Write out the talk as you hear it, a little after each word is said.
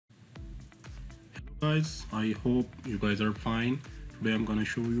Guys, I hope you guys are fine. Today I'm gonna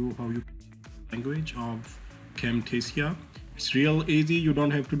show you how you language of Camtasia. It's real easy. You don't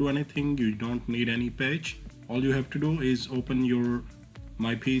have to do anything. You don't need any page. All you have to do is open your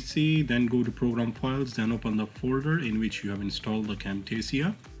my PC, then go to program files, then open the folder in which you have installed the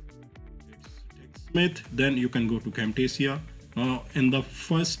Camtasia. Smith, then you can go to Camtasia. Now in the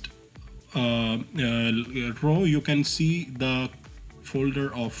first row you can see the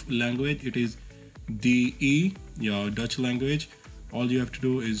folder of language. It is DE, yeah, Dutch language. All you have to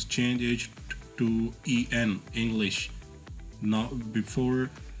do is change it to EN, English. Now before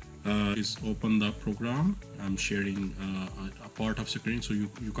is open the program. I'm sharing a part of screen so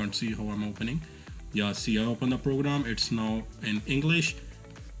you can't see how I'm opening. Yeah, see, I open the program. It's now in English.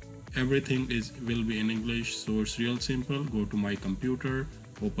 Everything will be in English, so it's real simple. Go to my computer,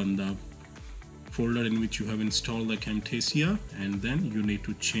 open the folder in which you have installed the Camtasia, and then you need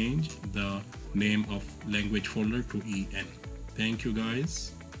to change the name of language folder to EN. Thank you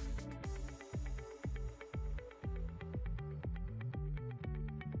guys.